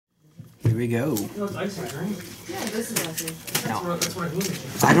Here we go. No, it's ice age, right? Yeah, this is icy. Now, That's what I mean.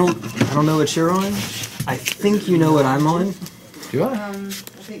 I don't know what you're on. I think you know what I'm on. Do I? I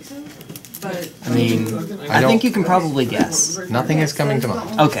think so. But I mean, I think you can probably guess. Nothing is coming to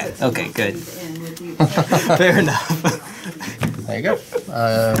mind. Okay, okay, good. Fair enough. There you go.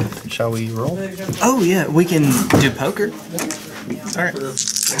 Shall we roll? Oh yeah, we can do poker. Alright.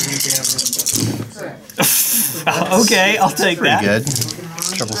 Okay, I'll take Pretty that. good.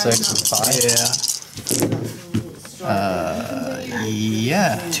 666 and 5. Yeah.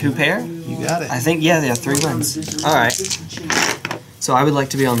 Yeah. 2 pair? You got it. I think, yeah, 3 wins. Alright. So I would like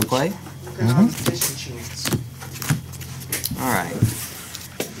to be on the play. Alright.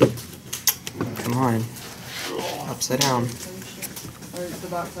 Come on. Upside down.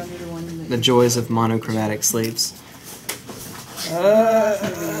 The joys of monochromatic sleeves.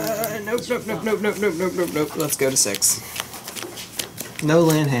 Nope. Let's go to 6. No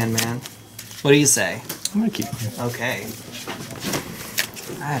land hand, man. What do you say? I'm gonna keep it. Okay.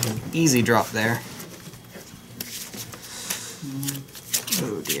 I had an easy drop there.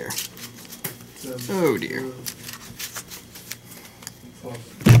 Oh dear. Oh dear.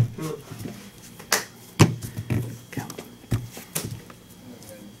 Come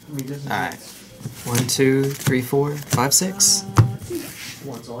on. Alright. 1, 2, 3, 4, 5, 6.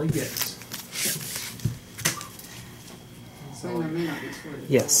 One's all he gets.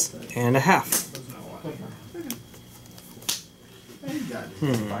 Yes. And a half.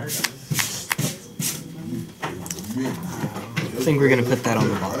 I think we're going to put that on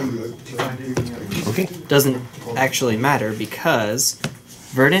the bottom. Okay. Doesn't actually matter because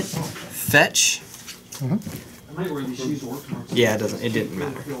Verdant, fetch. Yeah, it didn't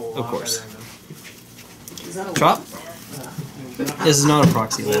matter. Of course. Drop. This is not a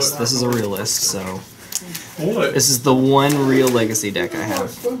proxy list. This is a real list, so this is the one real legacy deck I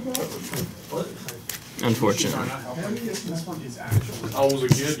have. Unfortunately. I was a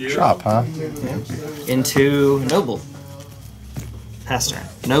kid, yeah. Drop, huh? Into Noble. Pass turn.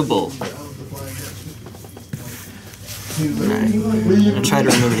 Noble. Alright. I'm gonna try to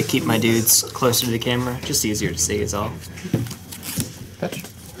remember to keep my dudes closer to the camera. Just easier to see is all. Fetch.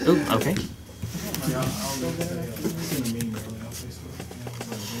 Ooh, okay.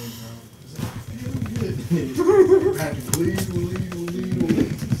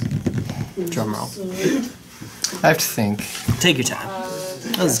 Drum roll. I have to think. Take your time.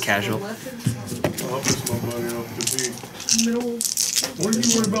 This is casual. I'll piss my money off because what are you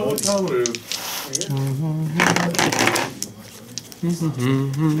worried about what time it is?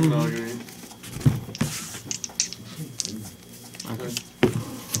 No, you ain't. Okay.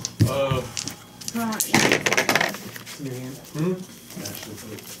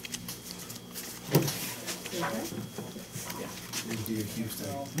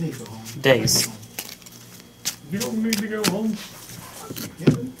 Daze. You don't need to go home.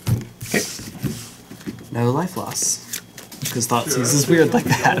 Okay. No life loss. Because Thoughtseize is weird like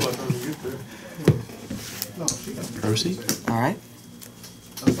that. Proceed. Alright.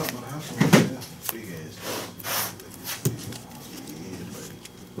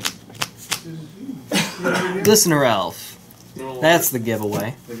 Glistener Elf. That's the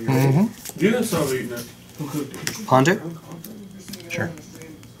giveaway. Yeah, stop eating it. Ponder? Sure.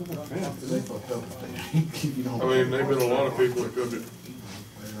 I mean, they've been a lot of people that cook it.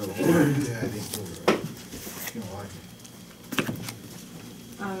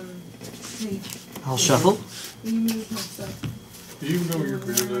 I'll shuffle. You can go your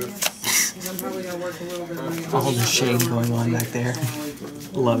beer there. All the shade going on back there.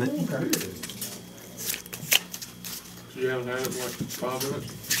 Love it. So you haven't had it in like 5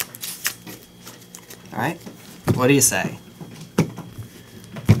 minutes? Alright. What do you say?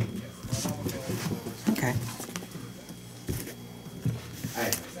 Okay.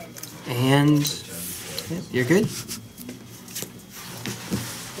 And you're good?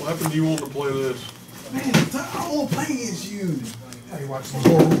 What happened to you wanting to play this? Man, I won't play against you. Hey, watch this.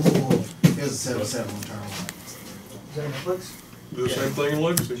 There's a 7-7 on turn 1. Is that Netflix? Do the same thing in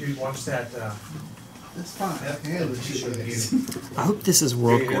Legacy. Did you watch that? That's fine. I can handle it. I hope this is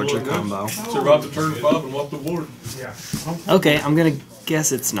Worldgorger combo. Survive the turn 5 and wipe the board. Yeah. Okay, I'm gonna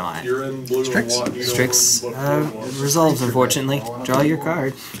guess it's not. You're in blue and white. You Strix don't know what the resolves, unfortunately. Draw your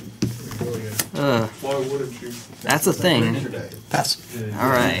card. Why wouldn't you? That's a thing. Pass.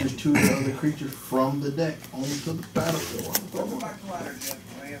 Alright. Two other creatures from the deck onto the battlefield.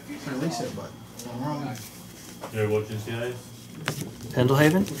 Release that button. I'm wrong. Yeah, what you see?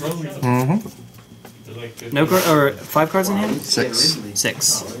 Pendelhaven? Like No card, or 5 cards in hand? 6.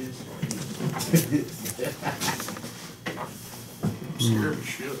 6. scared as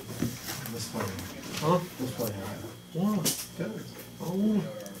shit. Let's play. Huh? Let's play. What? Oh.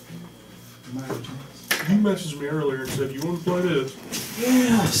 Might have a chance. You messaged me earlier and said you want to play this.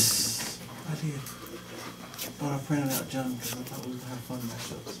 Yes, I did. But I printed out junk because I thought we would have fun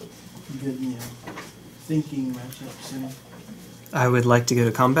matchups. Good, you know, thinking matchups, you know. I would like to go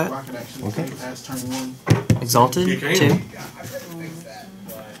to combat. Rocket action. Okay. Pass turn 1. Exalted, You can.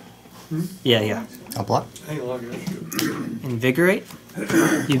 2. Yeah. I'll block. I ain't like that shit. Invigorate.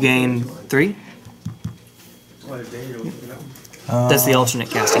 You gain 3. That's the alternate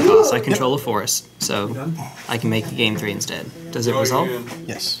casting cost. I control a forest, so I can make you gain 3 instead. Does it Oh, you resolve? can.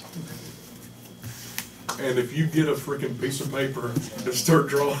 Yes. And if you get a freaking piece of paper and start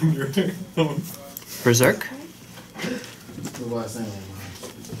drawing your name on Berserk. The last thing.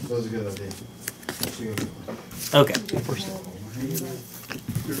 That was a good idea. Okay.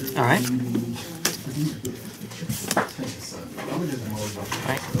 Alright.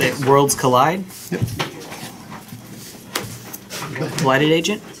 Alright. The worlds collide. Yep. Blighted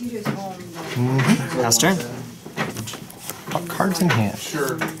Agent. TJ's home. Pass turn. Cards in hand.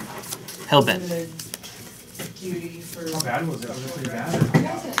 sure. Hellbent. Beauty for. How bad was it? Was it pretty bad? You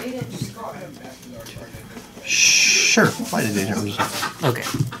guys an 8-inch scar. Sure. Blighted Agent was. Okay.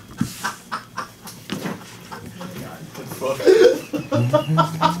 Fuck.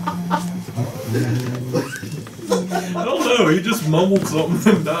 I don't know, he just mumbled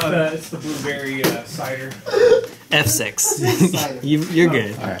something and died. It's the blueberry cider. F6. You're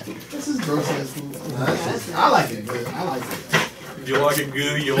good. Alright. This is gross ass food. I like it good. I like it. You like it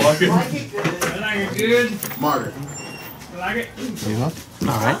good, you like it? Like it good. I like it good. Margaret. I like it. Move up.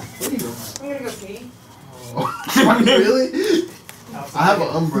 Alright. Where do you go? I'm gonna go pee. Really? I have an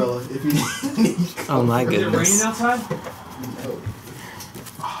umbrella if you need. Oh my Is it raining goodness. outside?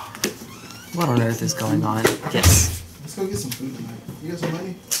 What on earth is going on? Yes. Let's go get some food tonight. You got some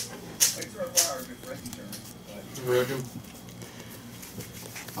money? You reckon?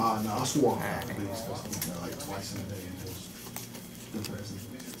 No, I'll swap out these like twice in a day and just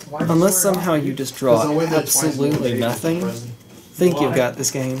depressing. Unless somehow you just draw absolutely nothing, think you've got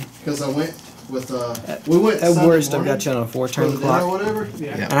this game. Because I went with we went At Sunday worst, I've morning got you on a for 4-turn dinner or clock, whatever.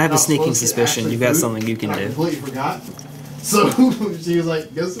 Yeah. and I have a I was sneaking supposed to get suspicion Ashley you've got food, something you can and I do. completely forgot. So she was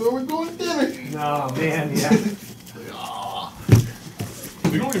like, "Guess where we're going to dinner?" Oh man, yeah.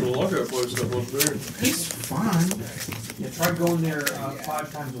 We don't even like that place that much there. It's fine. Yeah, try going there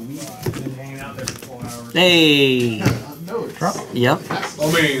 5 times a week and then hanging out there for 12 hours. Hey! I know it's Drop. Yep. I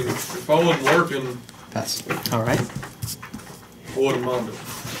mean, if I wasn't working, Pass. Alright. I wouldn't mind it.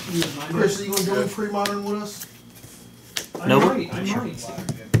 Chris, are you gonna go in pre-modern with us? Noble? I might.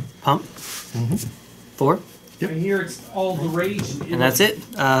 Pump. 4. I hear it's all the rage. And that's it.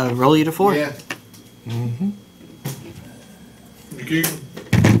 Roll you to 4. Yeah. Mm-hmm. You keep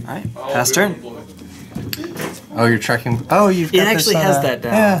Alright. Pass turn. Oh, you're tracking. Oh, you've It got actually this, has that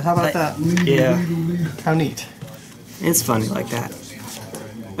down. Yeah, how about Like- that? Yeah. How neat. It's funny like that.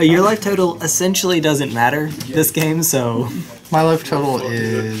 Your life total essentially doesn't matter this game, so My life total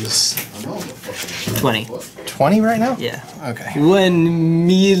is 20. 20 right now? Yeah. Okay. 1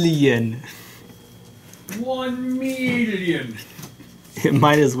 million. 1 million. It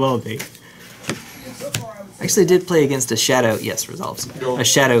might as well be. I actually did play against a shadow, yes, resolves. A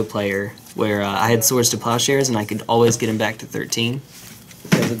shadow player where I had swords to Plowshares and I could always get him back to 13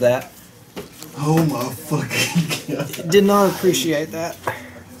 because of that. Oh my fucking god. Did not appreciate that.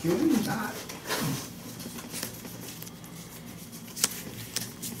 Can we not?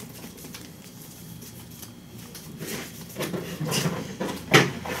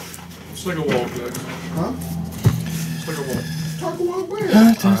 Let's take a walk, guys. Huh? Let's take a walk. Talk a walk where?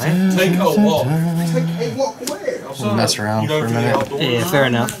 Alright. Take a walk. Take a walk where? Outside. Mess around You know, for a to the minute. outdoors. Yeah, fair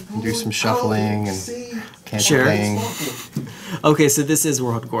enough. Do some shuffling and See? Sure. campaigning. Okay, so this is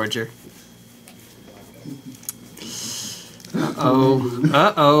Worldgorger. Uh-oh.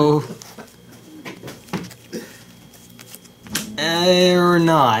 Uh-oh. Or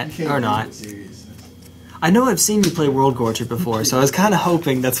not. You can't Or take not. it serious. I know I've seen you play Worldgorger before, so I was kind of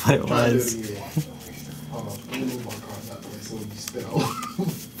hoping that's what it Try to do was. it again. Hold on. Let me move my cards out there so we can spit all over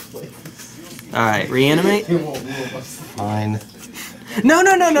the place. Alright, reanimate? It won't move us. Fine. No.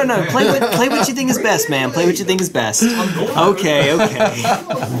 Play what you think is best, man. Play what you think is best. Okay.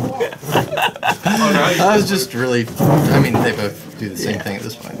 I was just really. I mean, they both do the same thing at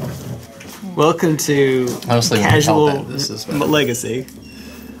this point. Welcome to Honestly, when I Casual called it, this is better. Legacy.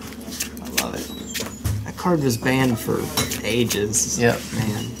 I love it. That card was banned for ages. Yep.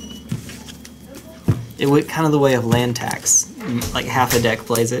 Man. It went kind of the way of land tax. Like half a deck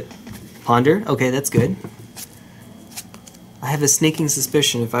plays it. Ponder? Okay, that's good. I have a sneaking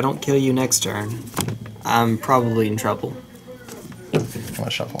suspicion if I don't kill you next turn, I'm probably in trouble. You want to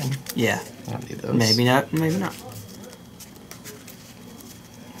shuffle them? Yeah. I don't need those. Maybe not, maybe not.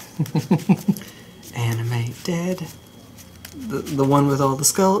 Animate Dead. The one with all the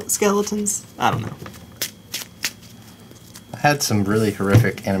skeletons? I don't know. I had some really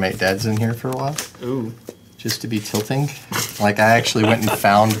horrific Animate Deads in here for a while. Ooh. Just to be tilting. Like, I actually went and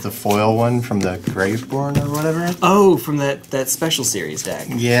found the foil one from the Graveborn or whatever. Oh, from that special series deck.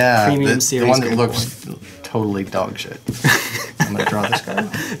 Yeah, Premium the series one that Graveborn. looks totally dog shit. I'm going to draw this card.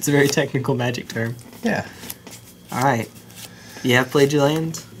 It's a very technical Magic term. Yeah. Alright. You have played your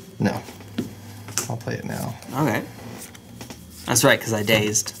land? No. I'll play it now. Okay. That's right, because I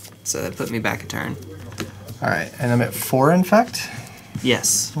dazed. So that put me back a turn. Alright, and I'm at 4 Infect.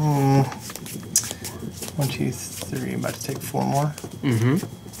 Yes. 1, 2, 3. I'm about to take 4 more. Mm-hmm.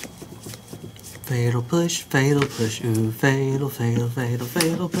 Fatal push, ooh, fatal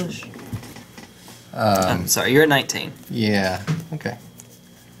push. I'm sorry, you're at 19. Yeah, okay.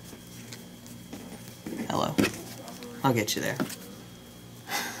 Hello. I'll get you there.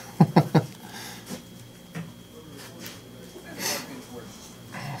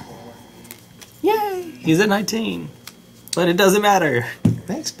 Yay! He's at 19. But it doesn't matter.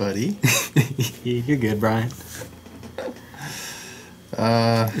 Thanks, buddy. You're good, Brian.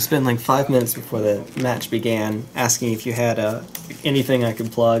 Uh, We spent like 5 minutes before the match began asking if you had anything I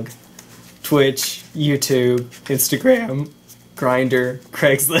could plug. Twitch, YouTube, Instagram, Grindr,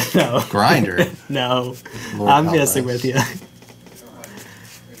 Craigslist. No. Grindr? No. Lord I'm help messing us. with you.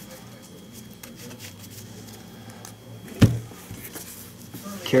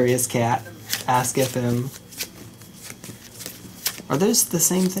 Curious Cat, Ask FM. Are those the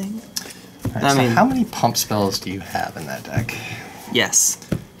same thing? Alright, I so mean- how many pump spells do you have in that deck? Yes.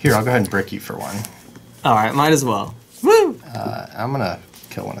 Here, I'll go ahead and brick you for one. Alright, might as well. Woo! I'm gonna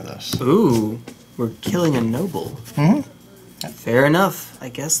kill one of those. Ooh, we're killing a noble. Hmm? Fair enough. I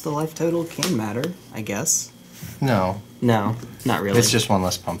guess the life total can matter, I guess. No, No, not really. it's just one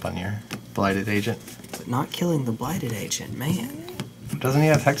less pump on your Blighted Agent. But not killing the Blighted Agent, man. Doesn't he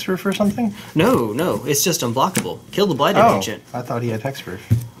have hexproof or something? No, it's just unblockable. Kill the Blighted Oh, Agent. I thought he had hexproof.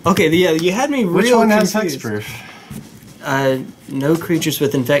 Okay, yeah, you had me Which real one has confused. hexproof? No creatures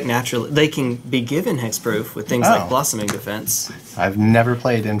with Infect naturally. They can be given hexproof with things like Oh. Blossoming Defense. I've never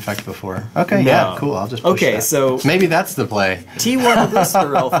played Infect before. Okay, No. yeah, cool. I'll just push Okay, that. so- maybe that's the play. T1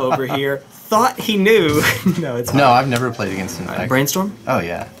 Glistener Elf over here thought he knew. No, it's No, fine. I've never played against Infect. Brainstorm? Oh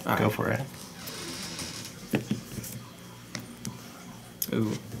yeah, All go right. for it.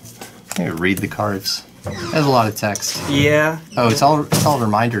 Ooh. Hey, read the cards. There's a lot of text. Yeah, Oh, it's all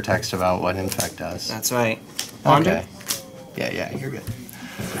reminder text about what Infect does. that's right. Ponder? Okay. Yeah, you're good.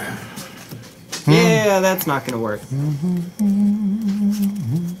 Yeah, that's not going to work.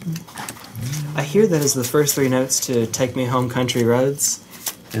 I hear that is the first 3 notes to Take Me Home Country Roads.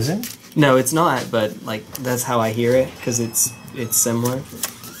 Is it? No, it's not, but like that's how I hear it because it's similar.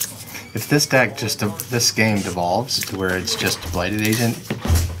 If this deck this game devolves to where it's just a Blighted Agent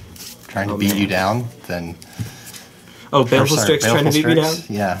trying to Oh, beat man. you down, then Oh, or, Baleful sorry, Strix trying to beat Baleful me down? Strix?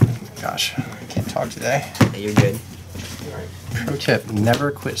 Yeah. Gosh, I can't talk today. Yeah, you're good. Pro tip: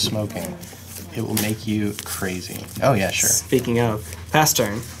 never quit smoking. It will make you crazy. Oh yeah, sure. Speaking of, pass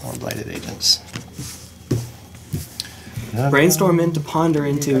turn. More Blighted Agents. Brainstorm into ponder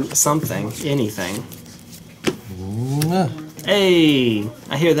into something, anything. Hey,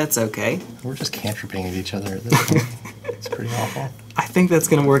 I hear that's okay. We're just cantripping at each other at this point. It's pretty awful. I think that's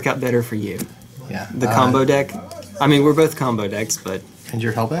going to work out better for you. Yeah. The combo deck. I mean, we're both combo decks, but And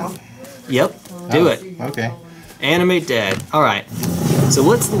your hellbound? yep, do it. Okay. Animate Dead. All right. So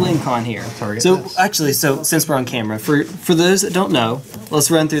what's the win con here? Target So this. actually, since we're on camera, for those that don't know,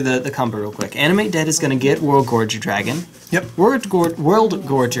 let's run through the combo real quick. Animate Dead is going to get Worldgorger Dragon. Yep.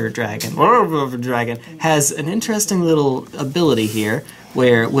 Worldgorger Dragon has an interesting little ability here,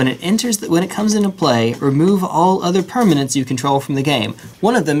 where when it comes into play, remove all other permanents you control from the game.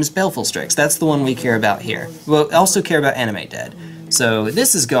 One of them is Baleful Strix. That's the one we care about here. We'll also care about Animate Dead. So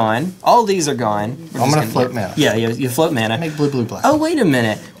this is gone. All these are gone. We're I'm just gonna float mana. Yeah, you float mana. Make blue, black. Oh, wait a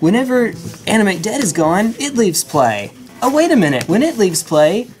minute. Whenever Animate Dead is gone, it leaves play. Oh, wait a minute. When it leaves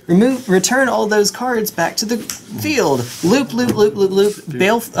play, return all those cards back to the field. Loop.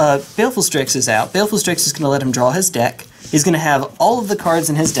 Baleful Strix is out. Baleful Strix is going to let him draw his deck. He's going to have all of the cards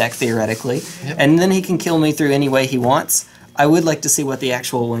in his deck, theoretically, and then he can kill me through any way he wants. I would like to see what the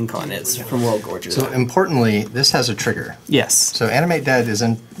actual win con is from Worldgorger. So importantly, this has a trigger. Yes. So Animate Dead is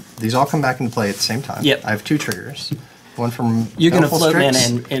in. These all come back into play at the same time. Yep. I have 2 triggers. one from You're going to Baleful float mana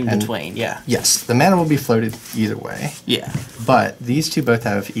Strix, in and- between, yeah. Yes, the mana will be floated either way. Yeah. But these two both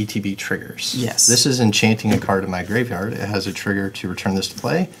have ETB triggers. Yes. This is enchanting a card in my graveyard. It has a trigger to return this to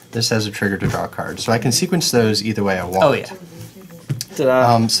play. This has a trigger to draw a card. So I can sequence those either way I want. Oh, yeah.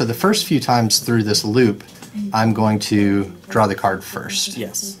 Ta-da. So the first few times through this loop, I'm going to draw the card first.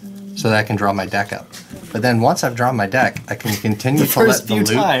 Yes. So that I can draw my deck up. But then once I've drawn my deck, I can continue to let First the few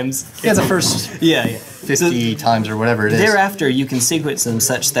loop. times. Yeah, the first Yeah, yeah. 50 times or whatever it is. Thereafter, you can sequence them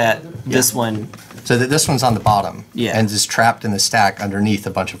such that this one... So that this one's on the bottom. Yeah. And is trapped in the stack underneath a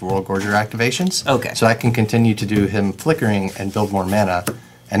bunch of Worldgorger activations. Okay. So I can continue to do him flickering and build more mana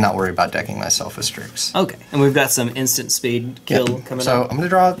and not worry about decking myself with Strix. Okay. And we've got some instant speed kill Yep. coming So up. I'm going to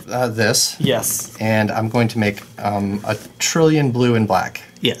draw this. Yes. And I'm going to make a trillion blue and black.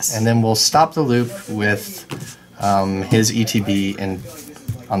 Yes. And then we'll stop the loop with his ETB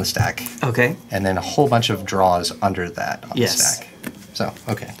on the stack. Okay. And then a whole bunch of draws under that on Yes. the stack. So,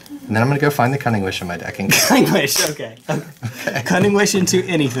 okay. And then I'm going to go find the Cunning Wish in my deck. And Cunning Wish, okay. Cunning Wish into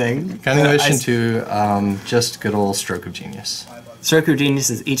anything. Cunning Wish into just good old Stroke of Genius. Stroke of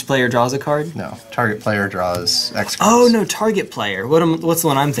Genius is each player draws a card? No, target player draws X cards. Oh, no, target player. What's the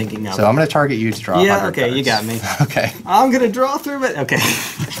one I'm thinking of? So I'm going to target you to draw 100 okay, you got cards. me. Okay. I'm going to draw through it. Okay.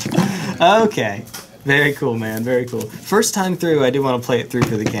 Okay. Very cool, man. Very cool. First time through, I do want to play it through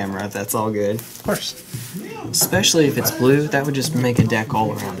for the camera. That's all good. Of course. Especially if it's blue, that would just make a deck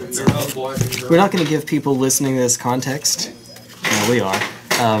all around itself. We're not going to give people listening to this context. No, we are.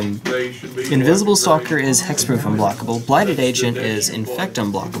 Invisible Stalker is hexproof unblockable. Blighted Agent is infect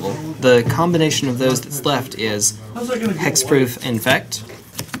unblockable. The combination of those that's left is hexproof infect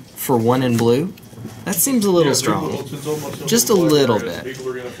for 1 in blue. That seems a little strong. Just a little bit.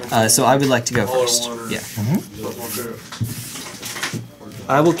 So I would like to go first. Yeah.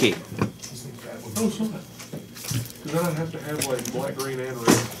 I will keep. Then I'd have to have like black, green, and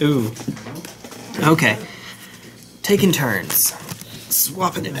red. Ooh. Okay. Taking turns.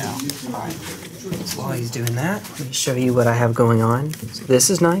 Swapping it out. Alright. So while he's doing that, let me show you what I have going on. So this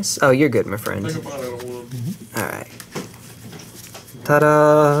is nice. Oh, you're good, my friend. Think about it on one. Alright.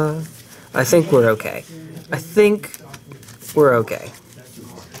 Ta-da! I think we're okay. I think we're okay.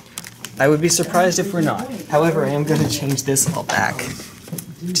 I would be surprised if we're not. However, I am going to change this all back.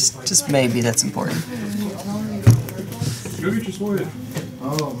 Just maybe that's important. Go get your switch.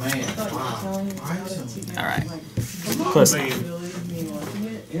 Oh man. Wow. Alright. Close.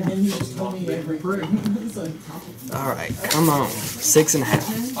 Alright, come on.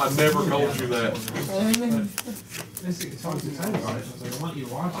 6.5. I never told you that.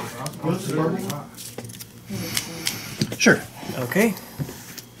 Sure. Okay.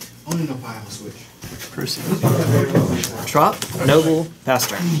 Only no file switch. Proceed. Drop. Noble. Pass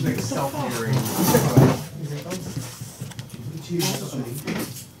turn.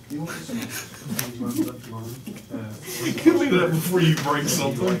 Give me that before you break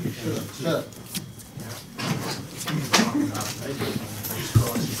something.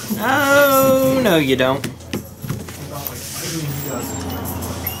 Oh, no, you don't.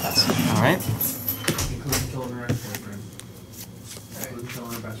 Alright. Including killing her ex-boyfriend. Including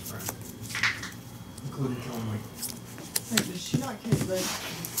killing her best friend. Including killing like... Wait, does she not kill the...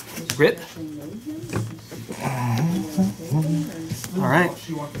 Rip. Alright.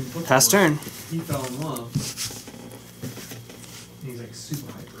 She walked in the book Pass turn. He fell in love. And he's like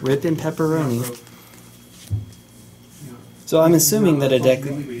super hyper. Rip and pepperoni. So I'm assuming that a deck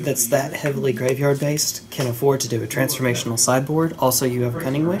that's that heavily graveyard based can afford to do a transformational sideboard. Also, you have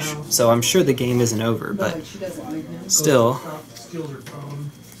Cunning Wish, so I'm sure the game isn't over, but she doesn't like him. still. Steals her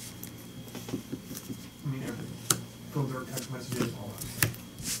phone. I mean, everything. Phones her text messages, all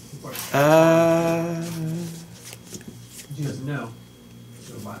that. She doesn't know.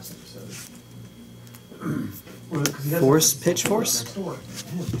 So the last episode. Force, pitch force?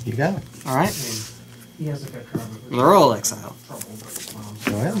 You got it. Alright. He has like a trouble. They're all exile.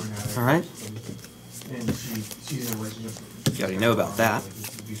 Go ahead. Alright. And she's in a relationship. You already know about that.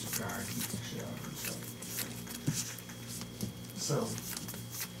 He's an abusive guy. He beats the shit out of her, so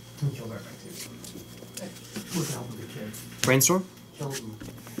he killed that guy too. With the help of the kid. Brainstorm? Kills him.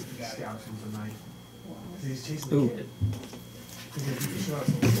 Stabs him with a knife. He's chasing the Ooh. kid. He's gonna beat the shit out of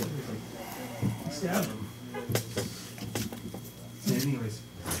the kid. He's like, stab him. And anyways,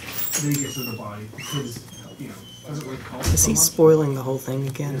 then he gets to the body. The kid's, you know, doesn't really call Is he so much. spoiling the whole thing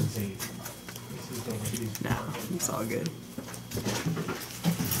again? He's No, it's all good.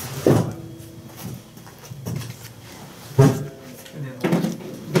 And then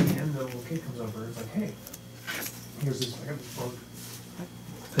in the end, the little kid comes over and is like, hey, here's this, I got this book.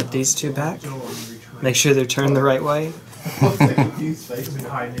 Put these two back. Joe, I'm returning. Make sure they're turned the right way. Been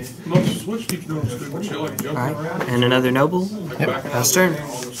hiding it. Not to switch, keep doing stupid shit like jumping Alright, around. and another noble. Like back Pass turn.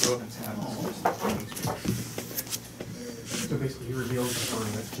 all this stuff. So basically, he reveals the story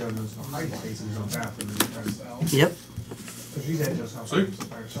that Joe knows no hiding space in his own bathroom. Yep. So she's at Joe's house See?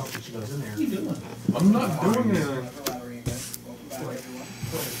 by herself, and she goes in there. I'm not doing anything.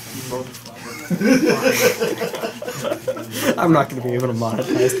 I'm not going to be able to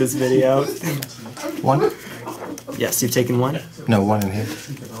monetize this video. One? Yes, you've taken one? No, one in here.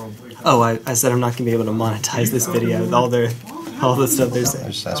 Oh, I said I'm not going to be able to monetize this video. All the stuff there's I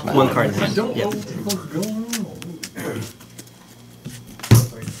just asked Matt. one card. I don't know Yep. what the fuck's going on.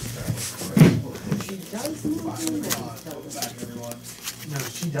 No,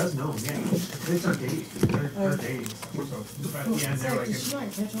 she does know him, yeah. They start dating. They're dating. So at the end, they're like, Did she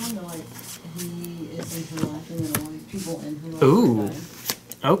not catch on to like he is in her life and then a lot of people in her life? Ooh.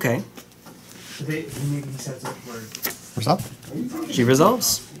 die? Okay. maybe he sets up where Resolve? She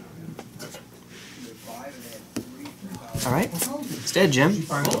resolves. Alright. It's dead, Jim. she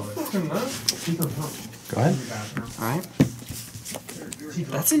finds all this. She comes home. Go ahead. In the bathroom. Alright.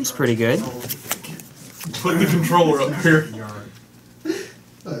 That seems pretty good. Put the controller up here.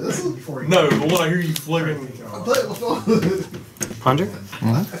 Before he No, the one I hear you flicking. Ponder?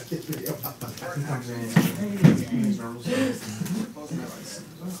 Mm-hmm. He comes in, he's normal. She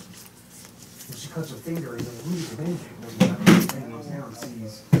cuts her finger and doesn't lose anything. And goes down and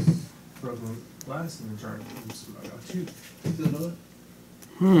sees broken glass in the jar. It's a tooth.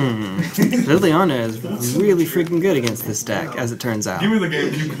 Liliana is really freaking good against this deck, as it turns out. Give me the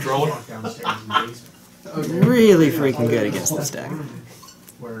GameCube controller. Walk downstairs in the basement. Really freaking good against this deck.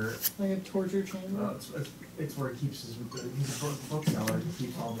 Where Like a torture chamber? it's where he keeps his. He's a bookseller. He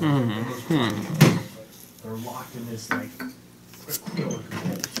keeps all the. They're locked in this like killer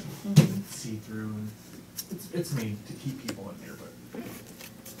control. See through, and it's made to keep people in there,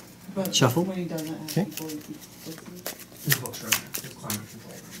 but Shuffle. When he doesn't have Okay. people, he keeps fixing. his books are in there. It's climate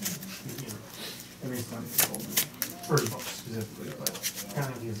control. You know, everything's climate control for his books specifically, but kind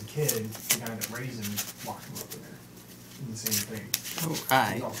of when he was a kid, the guy that raised him locked him up in there. And the same thing. He's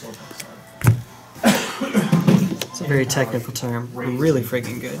Alright. also a bookseller. It's a very technical term. Really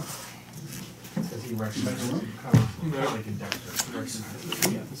freaking good. Because he recognizes him kind of like a Dexter. He recognizes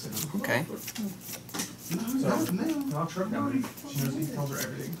the episode. Okay. So, I'll trip now, but she knows he tells her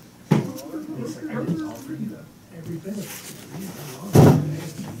everything. And he's like, I did all for you, every bit of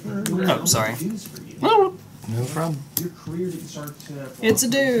it. Oh, sorry. News for you. No problem. Your career that you started to. It's a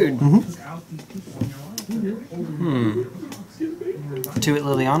dude. Took out these people in your life. To it,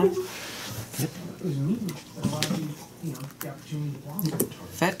 Liliana. It was me that allowed you, the opportunity to blossom.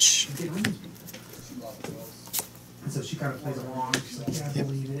 Fetch. Get rid of these people. And so she kind of plays along. She's like, yeah, I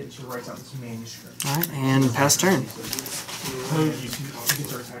believe it. And she writes out this manuscript. Alright, and pass turn. She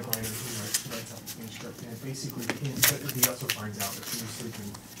gets her typewriter. She writes out this manuscript. And basically, he also finds out that she was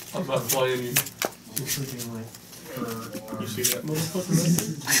sleeping. I'm not playing you. She was sleeping with her. You see that motherfucker?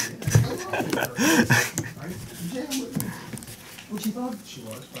 Right? Well, she thought she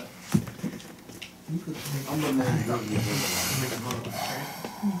was, but you could make a money, right?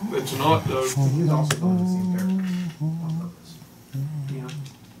 It's not, though. He was also going to the same character on purpose. Yeah.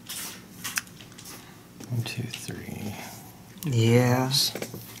 1, 2, 3. Yeah.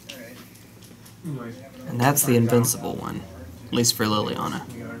 Anyways, And that's the invincible one. At least for Liliana.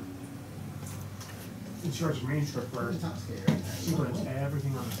 we got her. And she writes a manuscript where she puts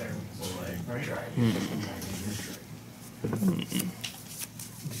everything on the table. Right?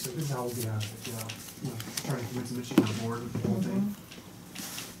 She said, this is how we'll get out of it. Trying to convince them that she's on board with the whole thing.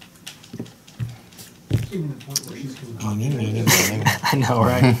 Even to the point where she's concocted I know,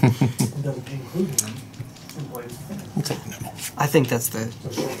 right? and doesn't include him and plays. We'll take no. I think that's the...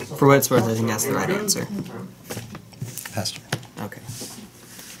 For what it's worth, I think that's the right answer. Pass turn. Okay.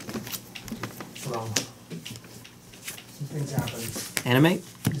 Well, some things happen, Animate.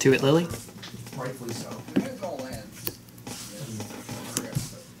 To it, Lily. rightfully so.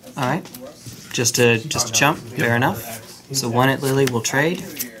 Alright. Just a chump. Fair enough. So one at Lily will trade.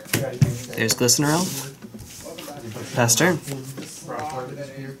 There's Glistener Elf. Pass turn.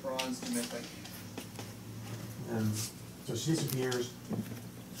 So she disappears.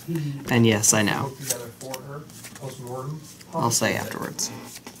 And yes, I know. Together for her, post-mortem. I'll say afterwards.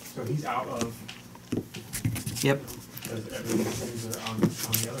 So he's out of, Yep. because everything's on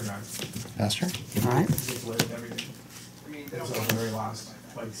the other guy. Pass turn. Alright. He gets away with everything. It's the very last,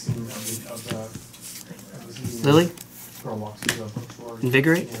 scene of the season. Lily. Girl walks into a bookstore.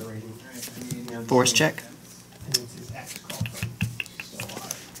 Invigorate. narrating, and Force check. And it's his ex-girlfriend. She's still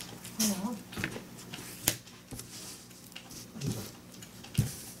alive.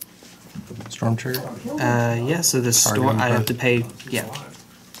 Storm trigger? Yeah, so the storm, I have to pay, yeah.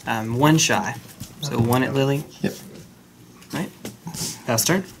 One shy. So one at Lily. Yep. Right. Pass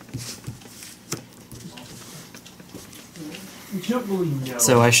turn.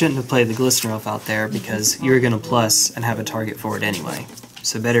 So I shouldn't have played the Glistener Elf out there because you're going to plus and have a target for it anyway.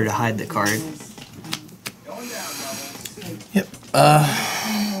 So better to hide the card. Yep.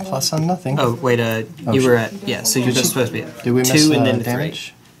 Plus on nothing. Oh, wait, you were at, yeah, so you're just supposed to be at Did we miss 2 and then damage?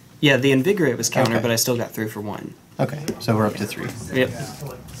 3. Yeah, the Invigorate was countered, Okay. but I still got through for 1. Okay, so we're up to 3. Yep.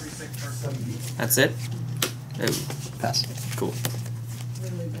 That's it? Oh, Pass. cool.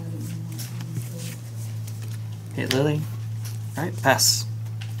 Hit Lily. Alright, pass.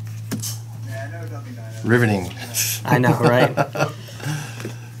 Riveting. I know, right?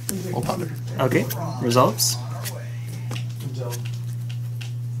 We'll ponder. Okay, resolves.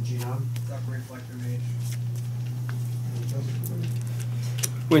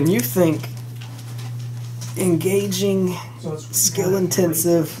 When you think engaging,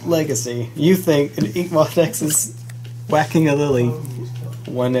 skill-intensive legacy, you think an Inkmoth Nexus whacking a Lily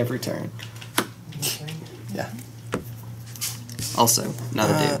 1 every turn. Yeah. Also, not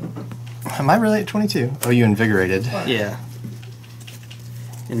a dude. Am I really at 22? Oh, you invigorated. Yeah.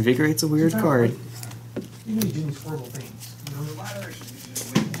 Invigorate's a weird card. You know, you do these horrible things.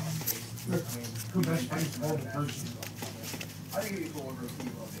 You know, who best fights all the person?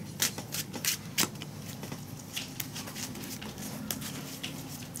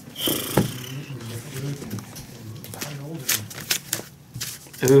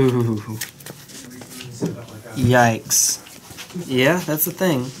 Ooh. Yikes. Yeah, that's the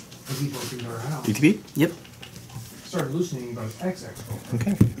thing. DTB? Yep. Started loosening about XX.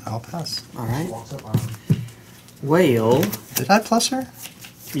 Okay, I'll pass. Alright. Whale. Did I plus her?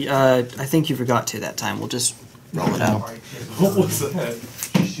 I think you forgot to that time. We'll just roll it out. What was that?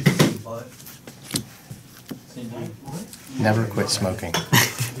 Never quit smoking.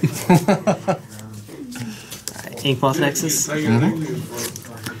 Alright, Inkmoth Nexus.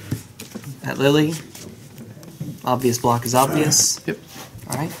 At Lily. Obvious block is obvious. Yep.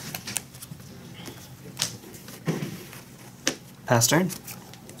 Alright. Pass turn.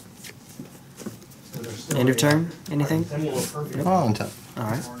 End of turn. Anything? Oh, on top.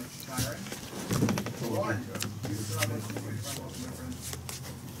 Alright.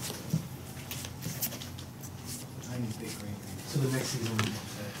 So the next season.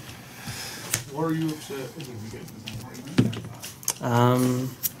 Why are you upset?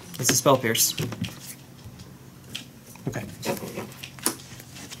 It's a Spell Pierce. Okay.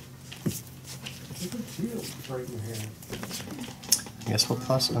 I guess we'll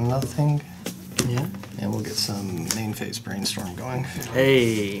plus on nothing. Yeah. And we'll get some main phase Brainstorm going.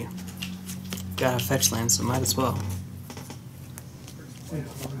 Hey. Got a fetch land, so might as well.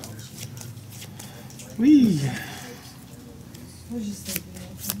 Whee! I was just thinking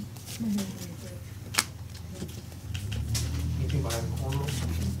that. Anything behind the corner?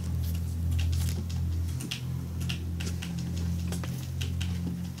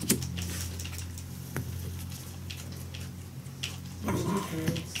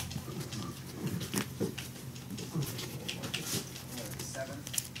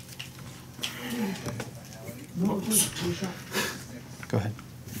 Go ahead.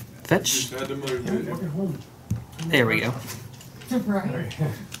 Fetch. Had to move it. There we go. Right.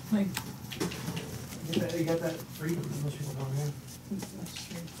 Like, You got that freedom. Most people don't have. that's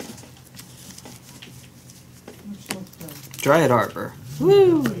true. Much love. Dryad Arbor.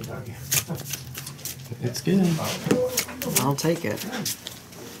 Woo! It's good. I'll take it.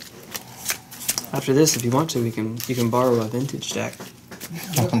 After this, if you want to, you can borrow a vintage deck.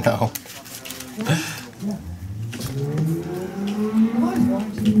 Oh no.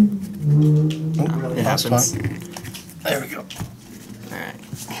 No, it Last happens. one. There we go. Alright.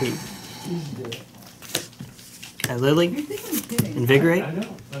 Cool. Lily. You're thinking of getting. Invigorate. I know.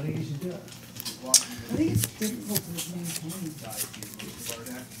 I think you should do it. I think it's difficult to maintain.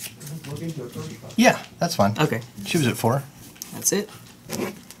 Look into it first. Yeah, that's fine. Okay. She was at 4. That's it.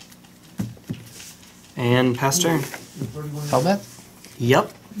 And pass turn. Hellbet?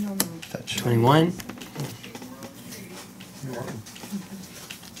 Yep. No. Fetch. 21.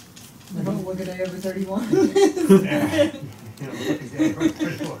 I don't look at it every 31.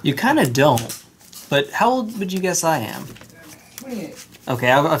 You kind of don't. But how old would you guess I am? 28.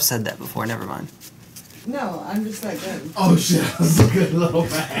 Okay, I've said that before. Never mind. No, I'm just that good. Oh shit, I was looking a little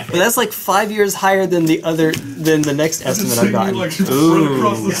bad. But that's like 5 years higher than the next estimate I've gotten. Like run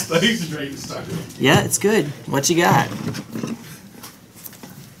across the stage. Yeah, it's good. What you got?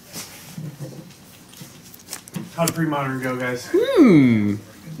 How'd pre-modern go, guys?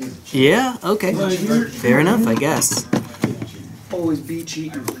 Yeah, okay. Fair enough, I guess. Always be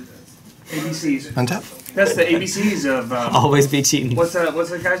cheating. ABCs. Untap. That's the ABCs of. Always be cheating. What's that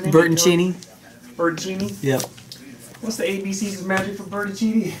guy's name? Bertancini? Bertancini? Yep. What's the ABCs of magic for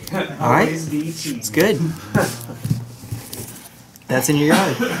Bertancini? Alright. Always be cheating. It's good. That's in your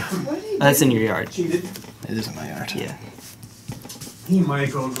yard. That's in your yard. Cheated. It is in my yard. Yeah. He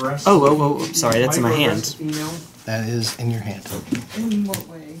microaggressed. Oh, sorry, that's in my hand. That is in your hand. In what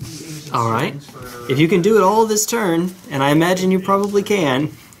way? Alright. If you can do it all this turn, and I imagine you probably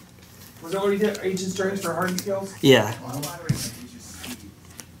can. Was that what he did? Agent's turns for hardy skills? Yeah.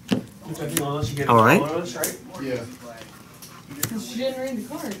 Alright. Right? Yeah. She didn't read the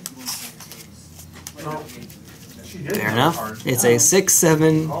card. No. She did. Fair enough. It's a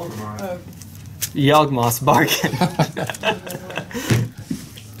 6/7 Yawgmoth bargain.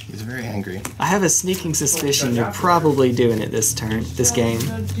 He's very angry. I have a sneaking suspicion you're probably doing it this game.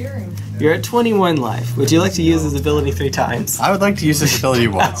 No deering. You're at 21 life. Would you like to use his ability 3 times? I would like to use this ability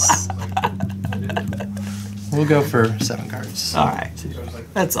once. We'll go for 7 cards. Alright.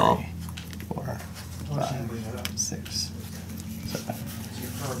 That's all. 4, 5, 6, 7.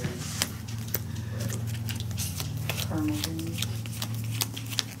 Caramel green.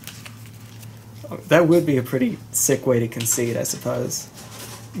 That would be a pretty sick way to concede, I suppose.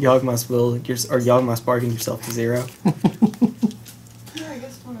 Yawgmoth bargain yourself to 0. Yeah, I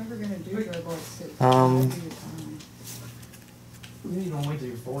guess if I'm ever gonna do Dreadlocks, it's Um, be the time. You don't wait till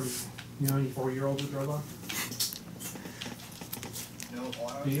you're 40. You know any 40-year-olds with dreadlock?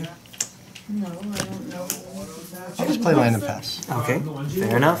 Do you? No, I don't know. I'll just play land and pass. Okay,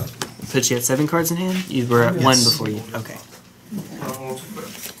 fair enough. Put you at 7 cards in hand? You were at 1 before you... Okay.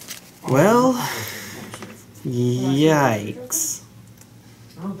 Well... Yikes.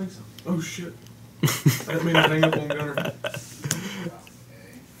 I don't think so. Oh shit. I didn't mean to hang up on Gunner.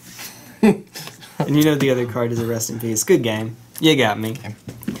 And you know the other card is a rest in peace. Good game. You got me.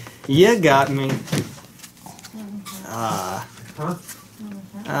 You got me. Huh?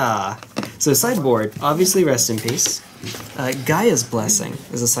 So sideboard, obviously rest in peace. Gaea's Blessing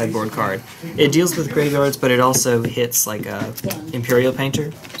is a sideboard card. It deals with graveyards, but it also hits like a Imperial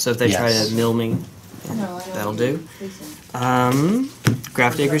Painter. So if they try to mill me, No, I don't that'll do. think so.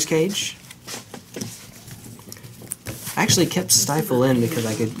 Grafdigger's Cage. I actually kept Stifle in because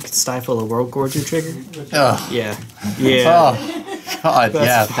I could stifle a Worldgorger trigger. Oh, Yeah. Yeah. oh God,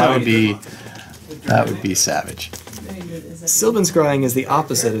 yeah, that would be savage. Sylvan Scrying is the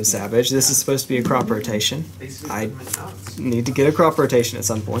opposite of Savage. This is supposed to be a crop rotation. I need to get a crop rotation at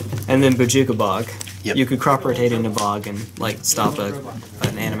some point. And then Bojuka Bog. Yep. You could crop rotate in a bog and like stop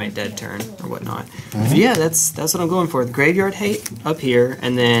an animate dead turn or whatnot. But yeah, that's what I'm going for. The Graveyard Hate up here,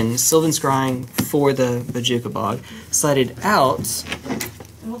 and then Sylvan Scrying for the Bojuka Bog. Sided out,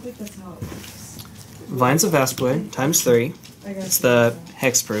 I don't think that's how it works. Vines of Vastwood times 3. I guess It's the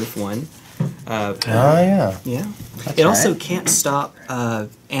hexproof one. Oh, yeah. Yeah. That's It also right. can't stop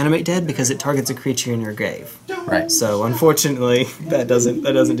animate dead because it targets a creature in your grave. Right. So unfortunately, that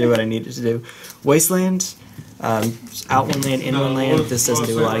doesn't do what I needed to do. Wasteland, out one land, in one land. This doesn't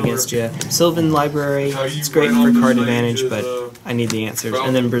do a lot against you. Sylvan Library, it's great for card advantage, but I need the answers.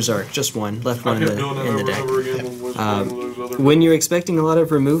 And then Berserk, just one, left one in the deck. When you're expecting a lot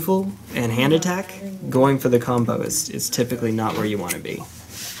of removal and hand attack, going for the combo is typically not where you want to be.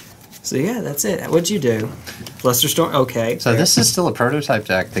 So yeah, that's it. What'd you do? Flusterstorm? Okay. So this is still a prototype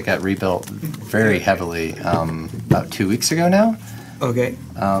deck that got rebuilt very heavily about 2 weeks ago now. Okay.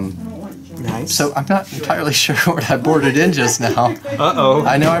 Nice. So I'm not entirely sure what I boarded in just now. Uh-oh.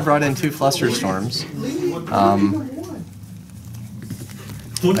 I know I brought in 2 Flusterstorms.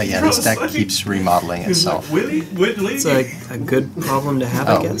 But yeah, this deck keeps remodeling itself. It's a good problem to have,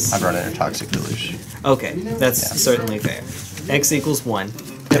 I Oh, guess. I brought in a Toxic Deluge. Okay, that's certainly fair. X equals 1.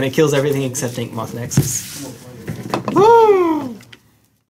 And it kills everything except Inkmoth Nexus. Woo!